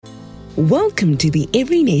Welcome to the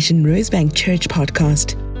Every Nation Rosebank Church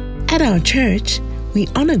podcast. At our church, we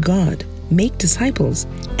honor God, make disciples,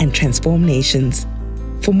 and transform nations.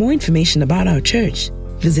 For more information about our church,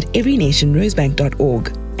 visit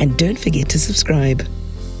everynationrosebank.org and don't forget to subscribe.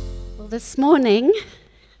 Well, this morning,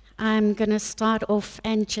 I'm going to start off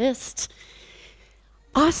and just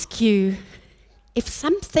ask you, if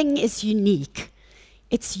something is unique,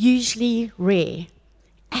 it's usually rare,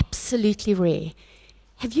 absolutely rare.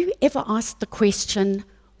 Have you ever asked the question,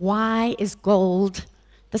 why is gold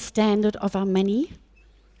the standard of our money?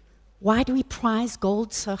 Why do we prize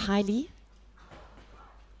gold so highly?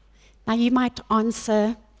 Now you might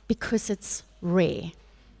answer, because it's rare.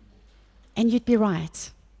 And you'd be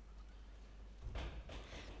right.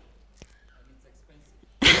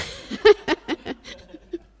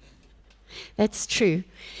 That's true.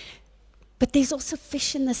 But there's also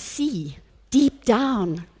fish in the sea, deep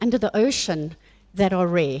down under the ocean, that are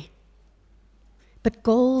rare. But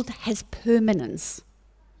gold has permanence.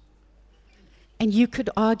 And you could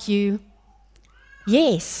argue,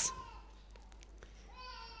 yes,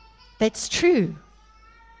 that's true.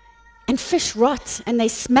 And fish rot and they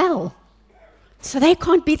smell. So they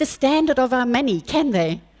can't be the standard of our money, can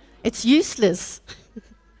they? It's useless.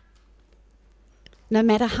 No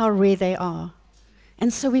matter how rare they are.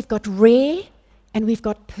 And so we've got rare and we've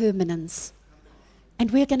got permanence. And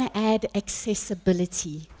we're going to add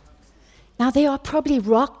accessibility. Now, there are probably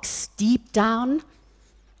rocks deep down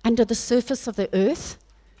under the surface of the earth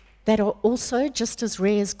that are also just as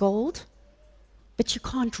rare as gold, but you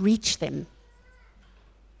can't reach them.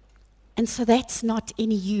 And so that's not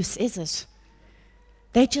any use, is it?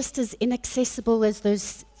 They're just as inaccessible as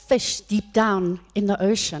those fish deep down in the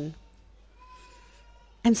ocean.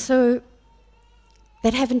 And so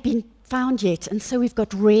that haven't been found yet. And so we've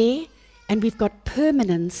got rare, and we've got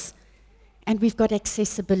permanence, and we've got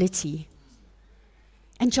accessibility.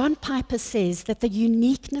 And John Piper says that the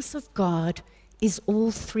uniqueness of God is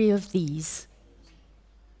all three of these.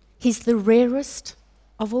 He's the rarest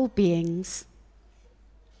of all beings.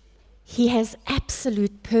 He has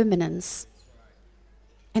absolute permanence.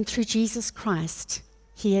 And through Jesus Christ,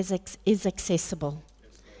 he is accessible.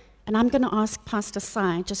 And I'm going to ask Pastor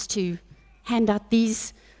Si just to hand out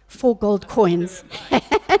these 4 gold coins.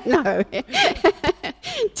 No.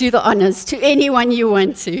 Do the honors to anyone you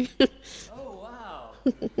want to. Oh, wow. I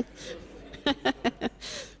don't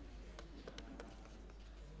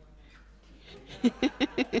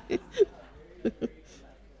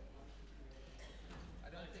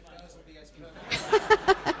think those will be as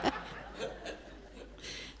permanent.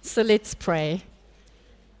 So let's pray.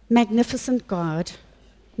 Magnificent God,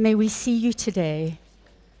 may we see you today,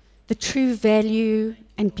 the true value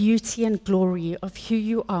and beauty and glory of who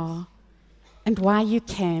you are and why you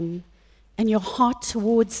came, and your heart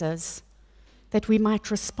towards us, that we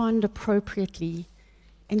might respond appropriately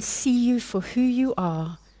and see you for who you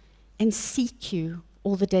are and seek you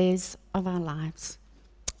all the days of our lives.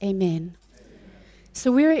 Amen.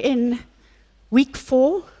 So we're in week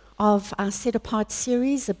 4 of our Set Apart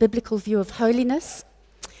series, A Biblical View of Holiness.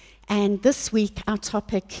 And this week, our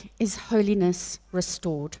topic is Holiness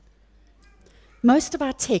Restored. Most of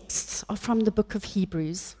our texts are from the book of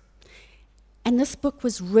Hebrews. And this book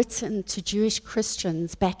was written to Jewish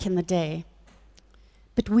Christians back in the day.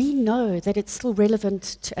 But we know that it's still relevant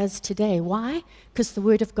to us today. Why? Because the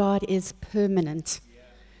Word of God is permanent.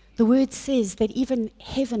 The Word says that even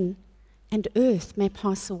heaven and earth may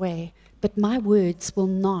pass away, but my words will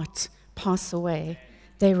not pass away.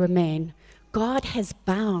 They remain. God has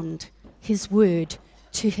bound his word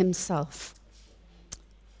to himself.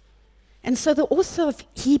 And so the author of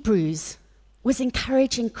Hebrews was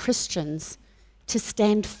encouraging Christians to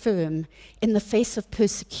stand firm in the face of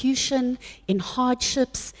persecution, in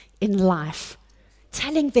hardships, in life,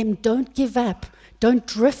 telling them don't give up, don't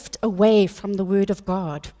drift away from the word of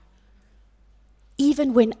God,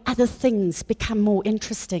 even when other things become more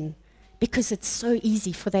interesting, because it's so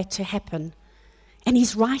easy for that to happen. And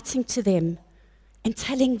he's writing to them and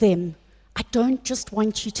telling them, I don't just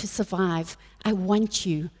want you to survive, I want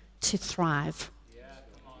you to thrive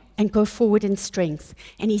and go forward in strength.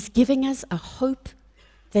 And he's giving us a hope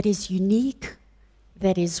that is unique,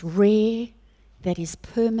 that is rare, that is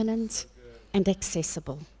permanent and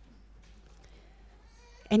accessible.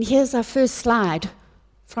 And here's our first slide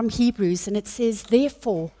from Hebrews, and it says,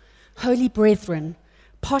 therefore, holy brethren,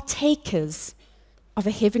 partakers of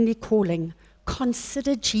a heavenly calling,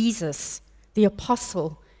 consider Jesus, the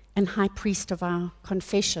apostle and high priest of our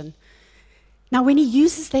confession. Now, when he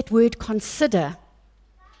uses that word consider,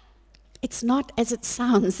 It's not as it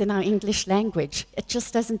sounds in our English language. It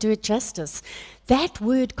just doesn't do it justice. That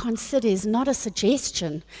word consider is not a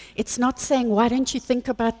suggestion. It's not saying, why don't you think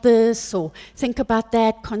about this or think about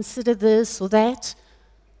that, consider this or that.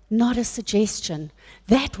 Not a suggestion.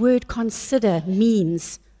 That word consider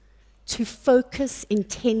means to focus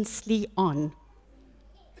intensely on,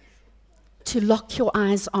 to lock your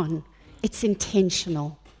eyes on. It's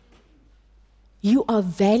intentional. You are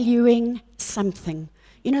valuing something.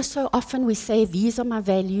 You know, so often we say, these are my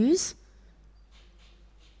values,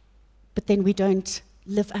 but then we don't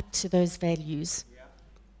live up to those values. Yeah.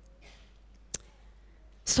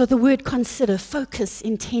 So the word consider, focus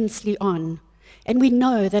intensely on. And we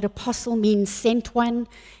know that apostle means sent one,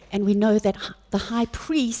 and we know that the high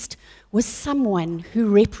priest was someone who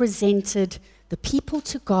represented the people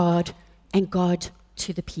to God and God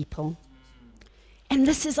to the people. And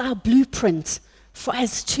this is our blueprint for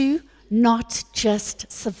us to not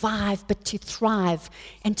just survive, but to thrive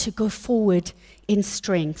and to go forward in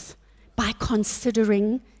strength by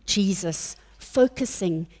considering Jesus,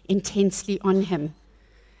 focusing intensely on him.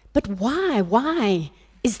 But why? Why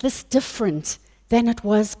is this different than it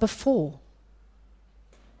was before?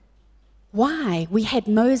 Why? We had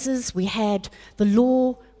Moses, we had the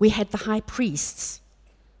law, we had the high priests.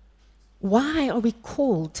 Why are we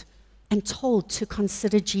called and told to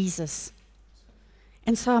consider Jesus?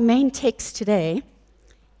 And so our main text today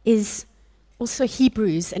is also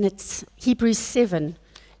Hebrews, and it's Hebrews 7,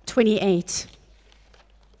 23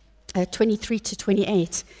 to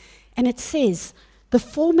 28. And it says, the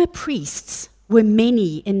former priests were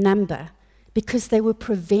many in number because they were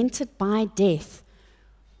prevented by death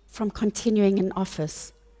from continuing in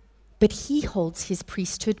office. But he holds his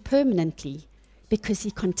priesthood permanently because he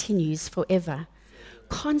continues forever.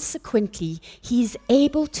 Consequently, he is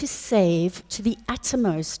able to save to the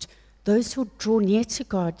uttermost those who draw near to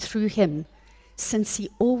God through him, since he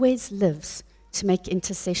always lives to make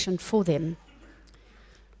intercession for them.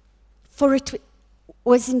 For it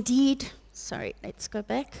was indeed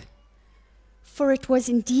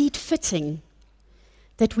fitting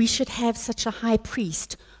that we should have such a high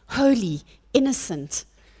priest, holy, innocent,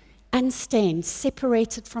 unstained,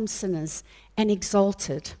 separated from sinners, and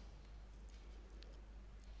exalted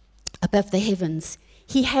above the heavens.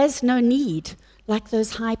 He has no need, like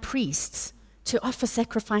those high priests, to offer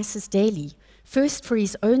sacrifices daily, first for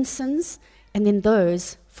his own sins and then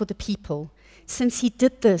those for the people, since he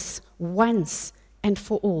did this once and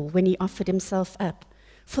for all when he offered himself up.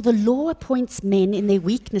 For the law appoints men in their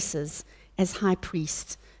weaknesses as high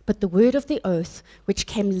priests, but the word of the oath, which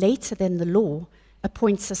came later than the law,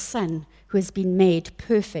 appoints a son who has been made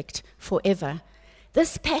perfect forever.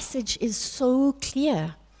 This passage is so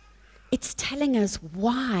clear. It's telling us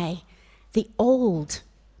why the old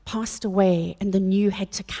passed away and the new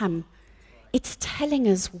had to come. It's telling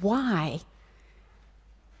us why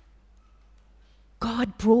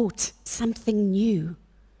God brought something new.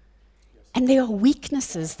 And there are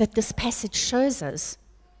weaknesses that this passage shows us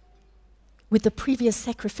with the previous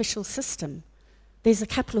sacrificial system. There's a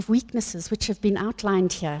couple of weaknesses which have been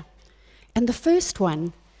outlined here. And the first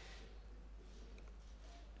one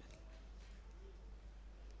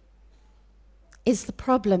is the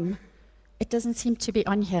problem. It doesn't seem to be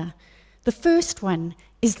on here. The first one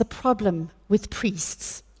is the problem with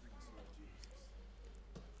priests.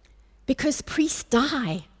 Because priests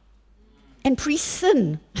die and priests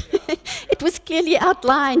sin. It was clearly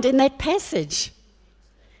outlined in that passage.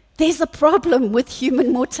 There's a problem with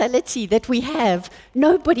human mortality that we have.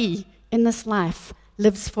 Nobody in this life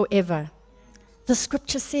lives forever. The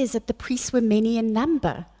scripture says that the priests were many in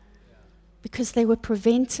number because they were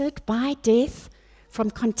prevented by death from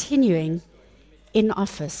continuing in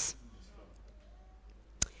office.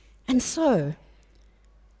 And so,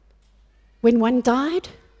 when one died,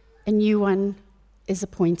 a new one is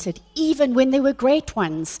appointed. Even when there were great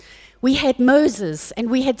ones, we had Moses and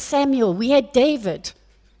we had Samuel, we had David.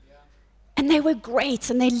 And they were great,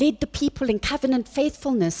 and they led the people in covenant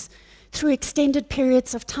faithfulness through extended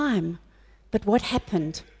periods of time. But what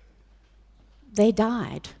happened? They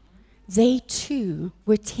died. They too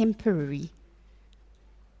were temporary,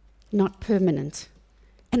 not permanent.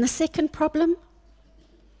 And the second problem?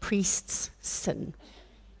 Priests sin.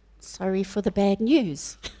 Sorry for the bad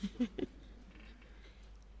news.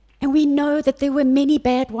 And we know that there were many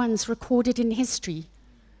bad ones recorded in history.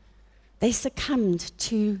 They succumbed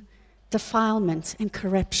to defilement and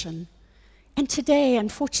corruption. And today,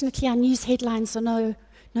 unfortunately, our news headlines are no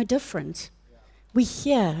different. We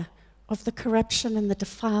hear of the corruption and the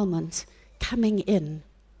defilement coming in.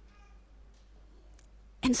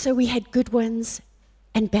 And so we had good ones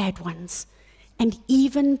and bad ones. And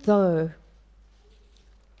even though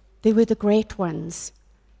they were the great ones,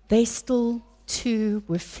 they still too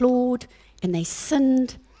were flawed, and they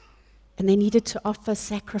sinned, and they needed to offer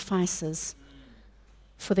sacrifices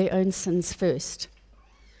for their own sins first.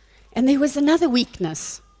 And there was another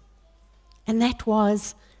weakness, and that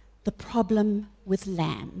was the problem with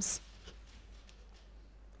lambs.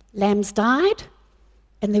 Lambs died,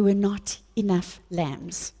 and there were not enough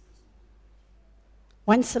lambs.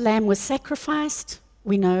 Once a lamb was sacrificed,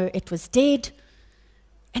 we know it was dead,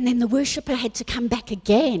 and then the worshipper had to come back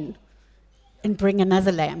again and bring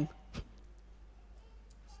another lamb.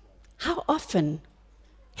 How often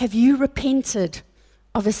have you repented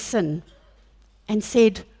of a sin and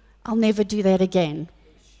said, I'll never do that again,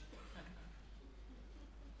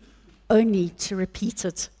 only to repeat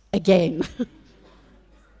it again?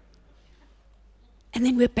 And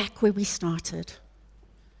then we're back where we started.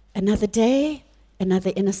 Another day,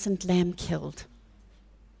 another innocent lamb killed.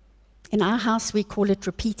 In our house, we call it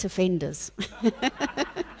repeat offenders.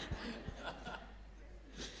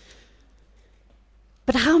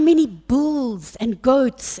 But how many bulls and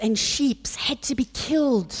goats and sheep had to be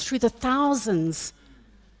killed through the thousands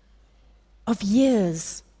of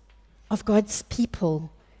years of God's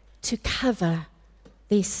people to cover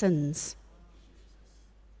their sins?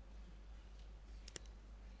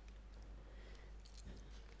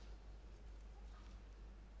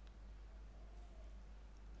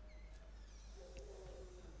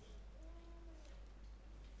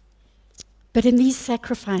 But in these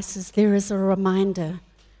sacrifices, there is a reminder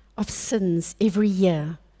of sins every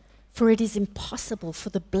year, for it is impossible for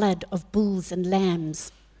the blood of bulls and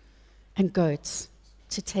lambs and goats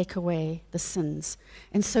to take away the sins.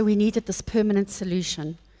 And so we needed this permanent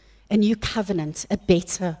solution, a new covenant, a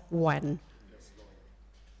better one.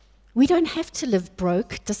 We don't have to live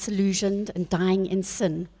broke, disillusioned, and dying in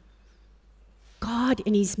sin. God,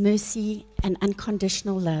 in his mercy and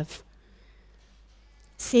unconditional love,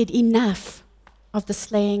 said enough of the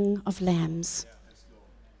slaying of lambs.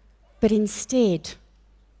 But instead,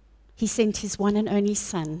 he sent his one and only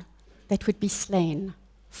Son that would be slain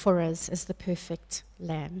for us as the perfect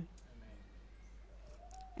lamb.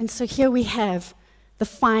 And so here we have the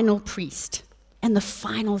final priest and the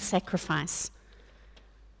final sacrifice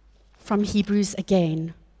from Hebrews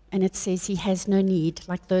again. And it says he has no need,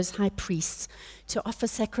 like those high priests, to offer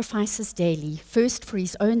sacrifices daily, first for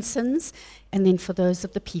his own sins and then for those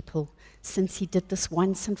of the people, since he did this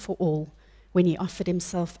once and for all when he offered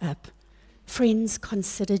himself up. Friends,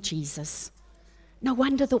 consider Jesus. No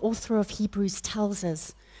wonder the author of Hebrews tells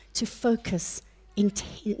us to focus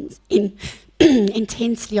intensely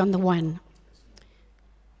on the one,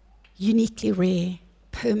 uniquely rare,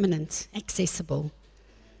 permanent, accessible.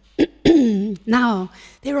 Now,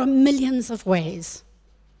 there are millions of ways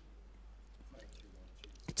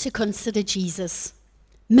to consider Jesus,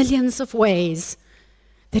 millions of ways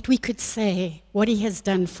that we could say what he has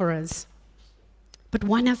done for us. But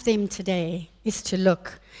one of them today is to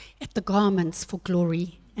look at the garments for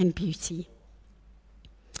glory and beauty.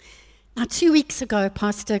 Now, 2 weeks ago,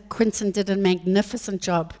 Pastor Quinton did a magnificent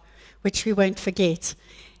job, which we won't forget,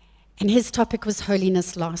 and his topic was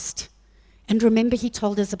Holiness Lost. And remember, he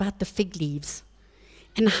told us about the fig leaves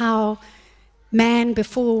and how man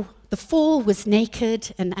before the fall was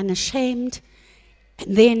naked and unashamed.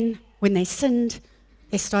 And then when they sinned,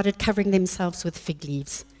 they started covering themselves with fig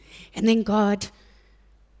leaves. And then God,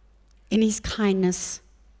 in his kindness,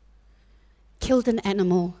 killed an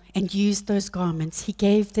animal and used those garments. He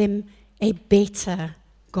gave them a better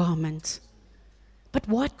garment. But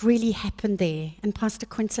what really happened there? And Pastor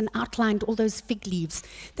Quinton outlined all those fig leaves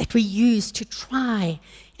that we use to try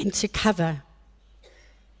and to cover.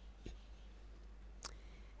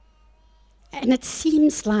 And it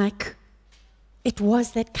seems like it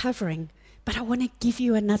was that covering. But I want to give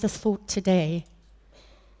you another thought today.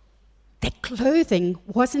 That clothing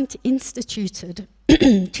wasn't instituted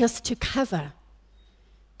just to cover,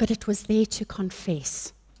 but it was there to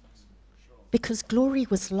confess. Because glory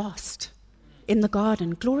was lost. In the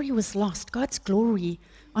garden, glory was lost. God's glory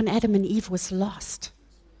on Adam and Eve was lost.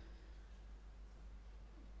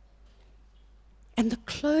 And the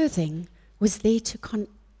clothing was there to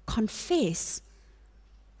confess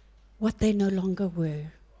what they no longer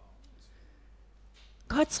were.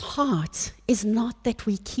 God's heart is not that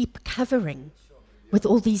we keep covering with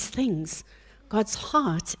all these things. God's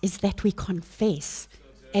heart is that we confess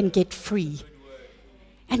and get free.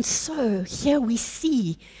 And so here we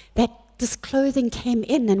see that this clothing came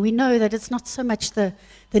in, and we know that it's not so much the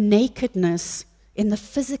nakedness in the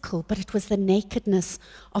physical, but it was the nakedness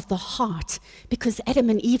of the heart, because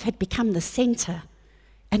Adam and Eve had become the center,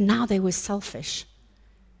 And now they were selfish.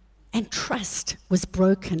 And trust was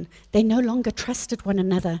broken. They no longer trusted one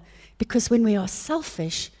another, because when we are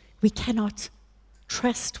selfish, we cannot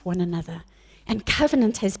trust one another. And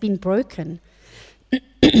covenant has been broken.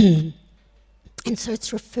 And so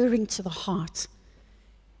it's referring to the heart.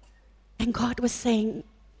 And God was saying,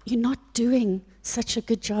 you're not doing such a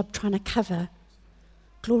good job trying to cover.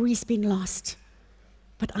 Glory's been lost.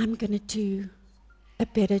 But I'm going to do a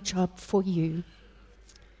better job for you.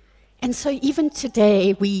 And so even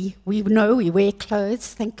today, we know we wear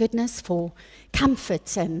clothes, thank goodness, for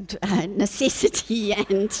comfort and necessity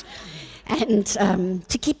and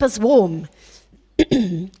to keep us warm.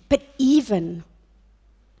 But even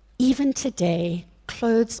today,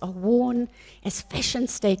 clothes are worn as fashion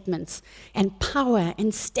statements and power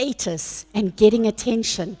and status and getting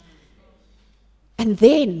attention. And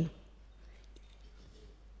then,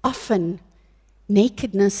 often,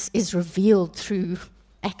 nakedness is revealed through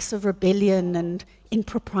acts of rebellion and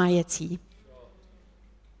impropriety.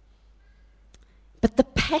 But the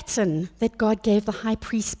pattern that God gave the high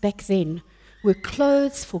priest back then were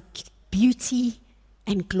clothes for beauty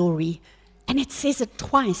and glory. And it says it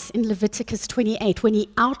twice in Leviticus 28 when he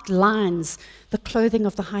outlines the clothing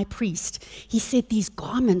of the high priest. He said these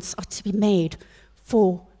garments are to be made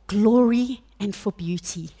for glory and for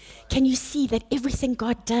beauty. Can you see that everything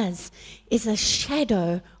God does is a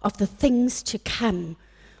shadow of the things to come?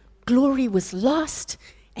 Glory was lost,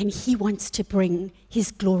 and he wants to bring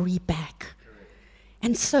his glory back.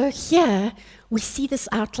 And so here we see this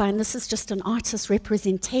outline. This is just an artist's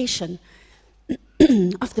representation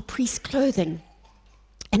of the priest's clothing.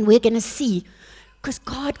 And we're going to see, because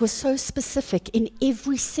God was so specific in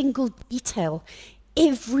every single detail,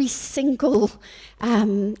 every single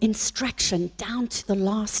instruction, down to the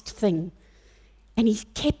last thing. And he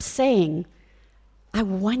kept saying, I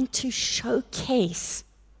want to showcase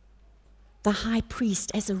the high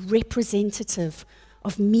priest as a representative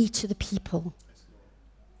of me to the people,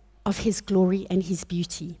 of his glory and his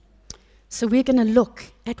beauty. So we're going to look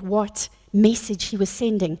at what message he was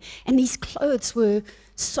sending. And these clothes were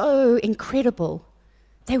so incredible.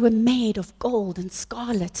 They were made of gold and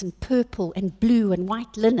scarlet and purple and blue and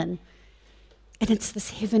white linen. And it's this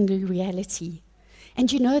heavenly reality.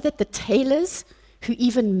 And you know that the tailors who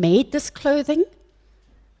even made this clothing,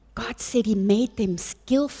 God said he made them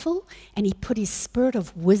skillful and he put his spirit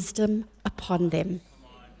of wisdom upon them.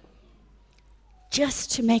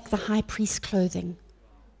 Just to make the high priest clothing.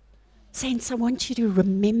 Saints, I want you to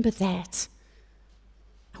remember that.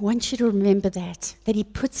 I want you to remember that he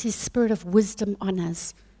puts his spirit of wisdom on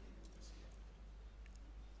us.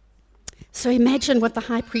 So imagine what the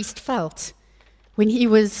high priest felt when he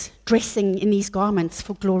was dressing in these garments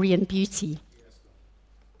for glory and beauty.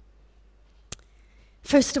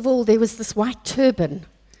 First of all, there was this white turban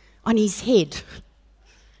on his head.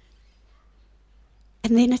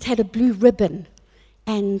 And then it had a blue ribbon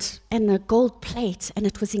and a gold plate, and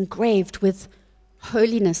it was engraved with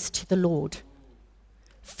holiness to the Lord.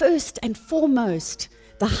 First and foremost,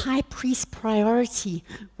 the high priest's priority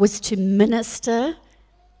was to minister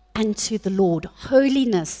unto the Lord,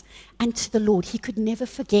 holiness unto the Lord. He could never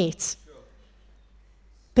forget.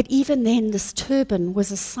 But even then, this turban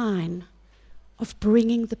was a sign of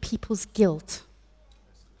bringing the people's guilt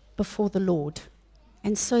before the Lord.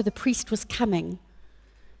 And so the priest was coming,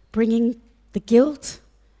 bringing the guilt,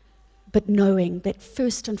 but knowing that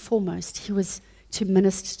first and foremost he was to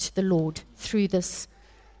minister to the Lord through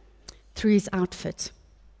his outfit.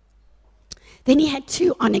 Then he had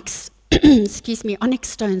two onyx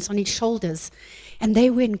stones on his shoulders, and they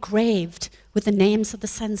were engraved with the names of the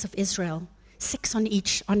sons of Israel, 6 on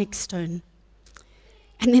each onyx stone.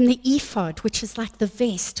 And then the ephod, which is like the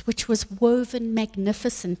vest, which was woven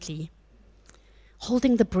magnificently,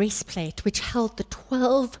 holding the breastplate, which held the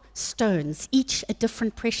 12 stones, each a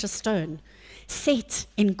different precious stone, set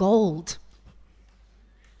in gold.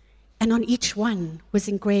 And on each one was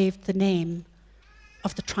engraved the name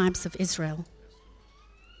of the tribes of Israel.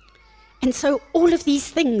 And so all of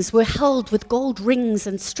these things were held with gold rings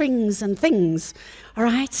and strings and things, all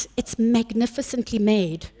right? It's magnificently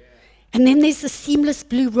made. And then there's the seamless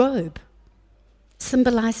blue robe,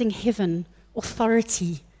 symbolizing heaven,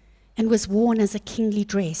 authority, and was worn as a kingly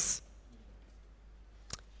dress.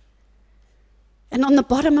 And on the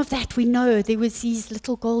bottom of that, we know there was these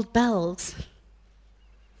little gold bells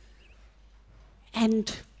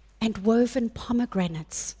and woven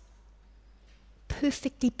pomegranates,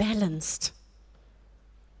 perfectly balanced.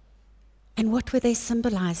 And what were they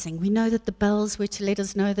symbolizing? We know that the bells were to let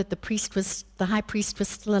us know that the high priest was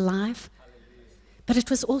still alive. But it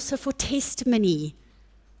was also for testimony.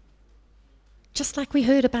 Just like we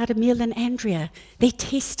heard about Emil and Andrea, their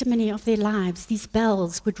testimony of their lives, these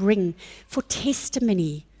bells would ring for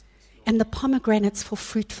testimony, and the pomegranates for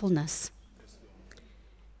fruitfulness.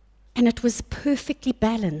 And it was perfectly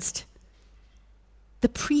balanced. The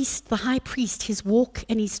priest, the high priest, his walk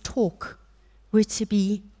and his talk were to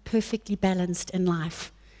be perfectly balanced in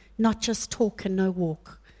life. Not just talk and no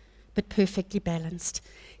walk, but perfectly balanced.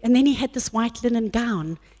 And then he had this white linen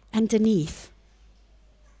gown underneath.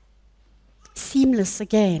 Seamless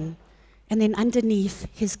again. And then underneath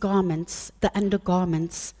his garments, the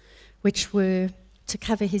undergarments, which were to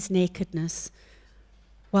cover his nakedness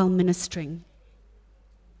while ministering.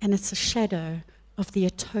 And it's a shadow of the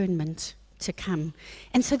atonement to come.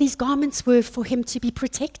 And so these garments were for him to be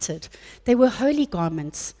protected. They were holy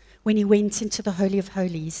garments when he went into the Holy of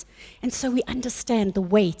Holies. And so we understand the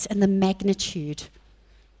weight and the magnitude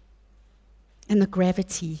and the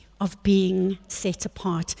gravity of being set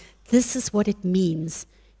apart. This is what it means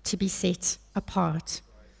to be set apart.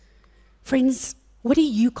 Friends, what do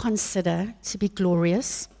you consider to be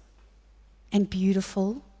glorious and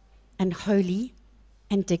beautiful and holy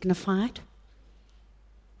and dignified?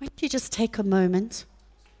 Why don't you just take a moment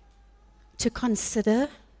to consider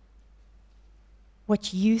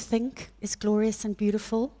what you think is glorious and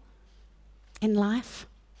beautiful in life?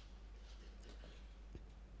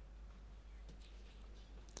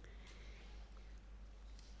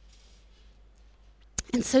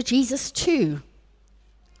 And so Jesus too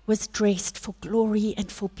was dressed for glory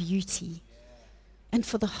and for beauty and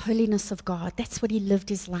for the holiness of God. That's what he lived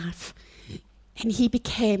his life. And he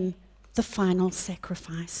became the final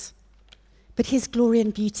sacrifice. But his glory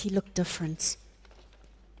and beauty looked different.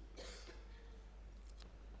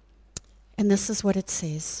 And this is what it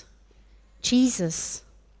says. Jesus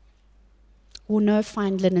wore no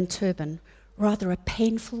fine linen turban, rather a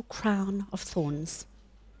painful crown of thorns.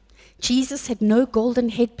 Jesus had no golden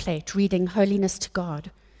headplate reading holiness to God,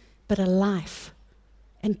 but a life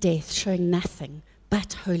and death showing nothing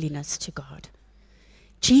but holiness to God.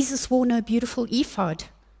 Jesus wore no beautiful ephod,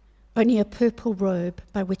 only a purple robe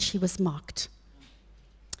by which he was marked.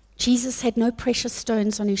 Jesus had no precious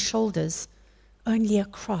stones on his shoulders, only a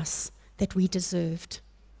cross that we deserved.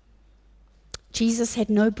 Jesus had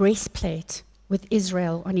no breastplate with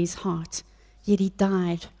Israel on his heart, yet he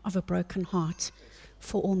died of a broken heart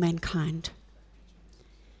for all mankind.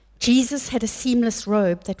 Jesus had a seamless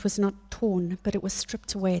robe that was not torn, but it was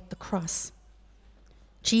stripped away at the cross.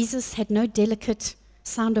 Jesus had no delicate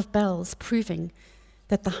sound of bells proving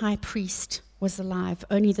that the high priest was alive,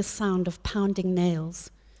 only the sound of pounding nails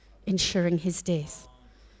ensuring his death.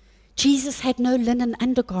 Jesus had no linen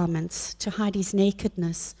undergarments to hide his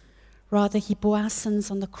nakedness. Rather, he bore our sins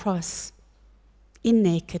on the cross in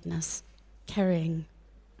nakedness, carrying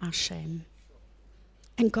our shame.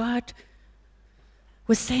 And God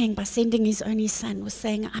was saying, by sending his only son, was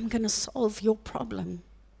saying, I'm going to solve your problem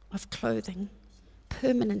of clothing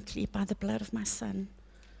permanently by the blood of my son.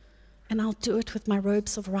 And I'll do it with my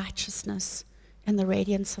robes of righteousness and the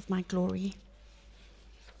radiance of my glory.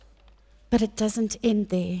 But it doesn't end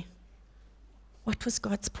there. What was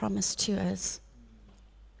God's promise to us?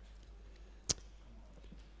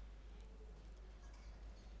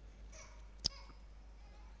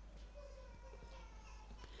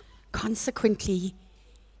 Consequently,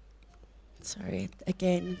 sorry,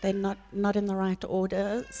 again, they're not in the right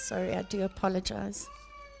order. Sorry, I do apologize.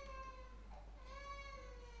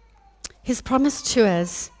 His promise to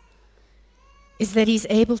us is that he's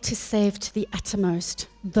able to save to the uttermost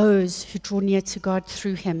those who draw near to God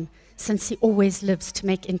through him, since he always lives to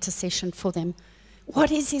make intercession for them.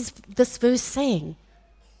 What is this verse saying?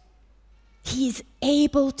 He is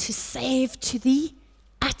able to save to the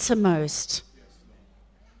uttermost.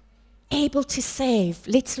 Able to save.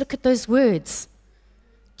 Let's look at those words.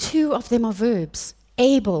 Two of them are verbs.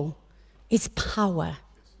 Able is power.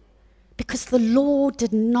 Because the law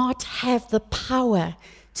did not have the power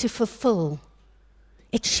to fulfill.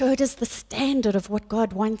 It showed us the standard of what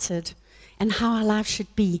God wanted and how our life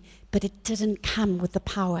should be, but it didn't come with the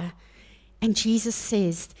power. And Jesus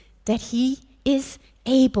says that he is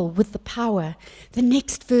able with the power. The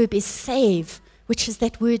next verb is save, which is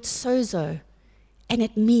that word sozo. And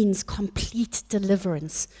it means complete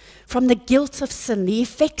deliverance from the guilt of sin, the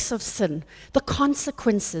effects of sin, the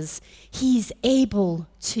consequences. He's able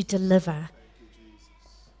to deliver.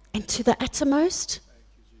 And to the uttermost,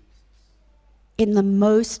 in the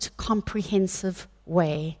most comprehensive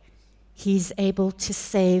way, he's able to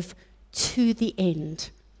save to the end.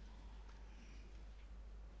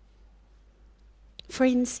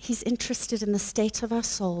 Friends, he's interested in the state of our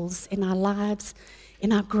souls, in our lives,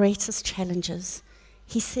 in our greatest challenges.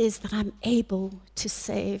 He says that I'm able to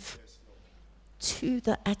save to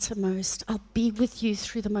the uttermost. I'll be with you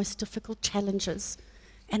through the most difficult challenges,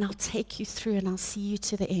 and I'll take you through, and I'll see you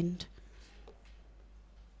to the end.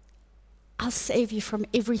 I'll save you from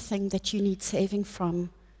everything that you need saving from,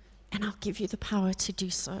 and I'll give you the power to do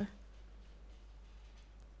so.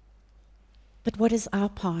 But what is our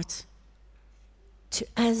part? To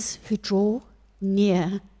us who draw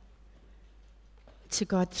near to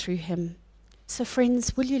God through him. So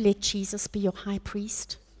friends, will you let Jesus be your high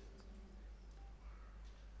priest?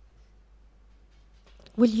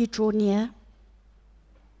 Will you draw near?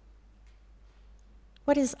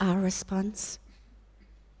 What is our response?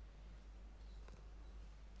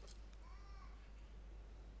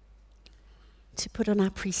 To put on our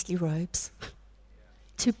priestly robes.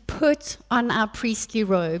 To put on our priestly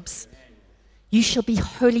robes. You shall be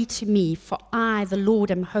holy to me, for I, the Lord,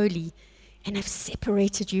 am holy, and have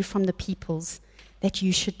separated you from the peoples, that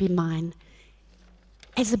you should be mine.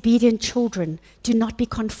 As obedient children, do not be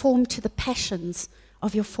conformed to the passions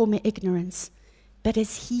of your former ignorance, but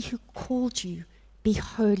as he who called you, be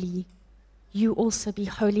holy. You also be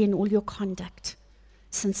holy in all your conduct,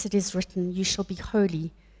 since it is written, you shall be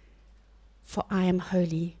holy, for I am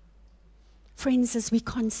holy. Friends, as we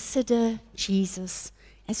consider Jesus,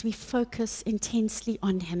 as we focus intensely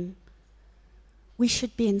on him, we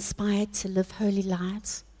should be inspired to live holy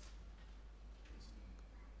lives,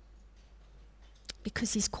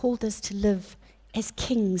 because he's called us to live as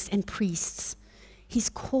kings and priests. He's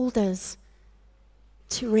called us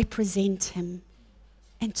to represent him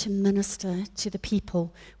and to minister to the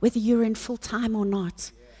people, whether you're in full time or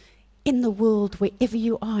not, in the world, wherever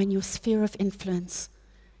you are in your sphere of influence.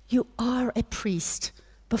 You are a priest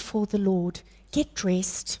before the Lord. Get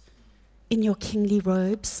dressed in your kingly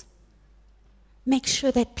robes. Make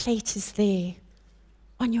sure that plate is there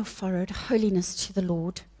on your forehead, holiness to the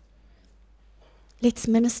Lord. Let's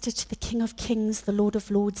minister to the King of Kings, the Lord of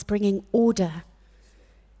Lords, bringing order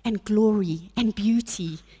and glory and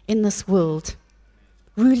beauty in this world,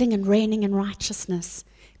 ruling and reigning in righteousness,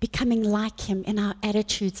 becoming like him in our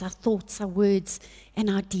attitudes, our thoughts, our words, and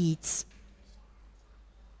our deeds.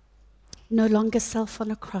 No longer self on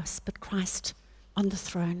a cross, but Christ on the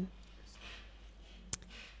throne.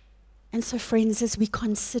 And so, friends, as we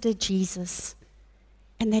consider Jesus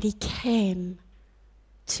and that he came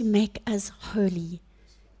to make us holy,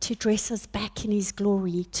 to dress us back in his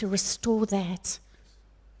glory, to restore that,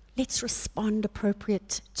 let's respond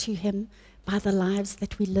appropriate to him by the lives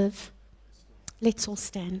that we live. Let's all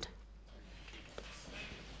stand.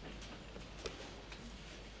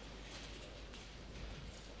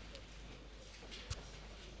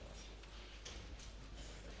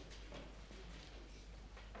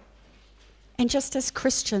 And just as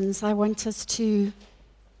Christians, I want us to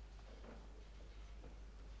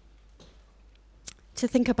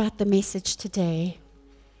think about the message today.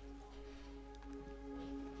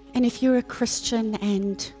 And if you're a Christian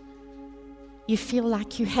and you feel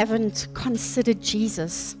like you haven't considered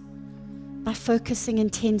Jesus by focusing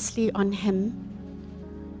intensely on him,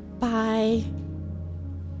 by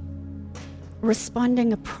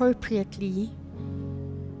responding appropriately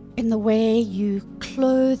in the way you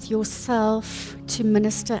clothe yourself to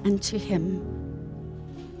minister unto him,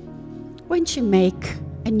 won't you make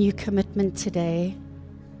a new commitment today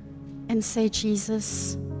and say,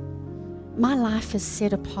 Jesus, my life is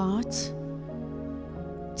set apart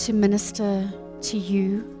to minister to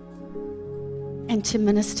you and to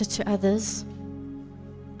minister to others.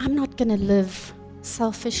 I'm not going to live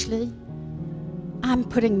selfishly. I'm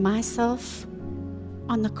putting myself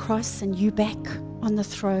on the cross and you back on the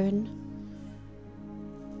throne.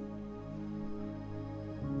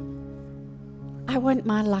 I want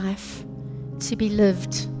my life to be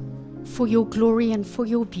lived for your glory and for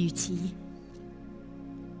your beauty,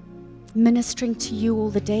 ministering to you all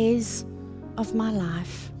the days of my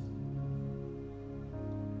life.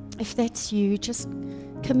 If that's you, just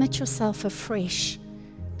commit yourself afresh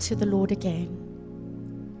to the Lord again.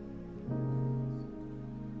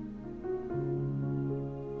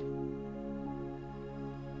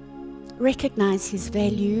 Recognize his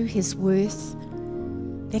value, his worth,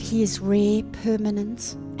 that he is rare,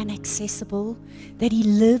 permanent, and accessible, that he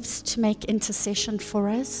lives to make intercession for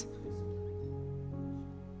us.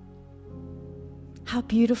 How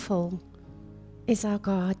beautiful is our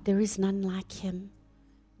God. There is none like him.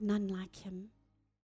 None like him.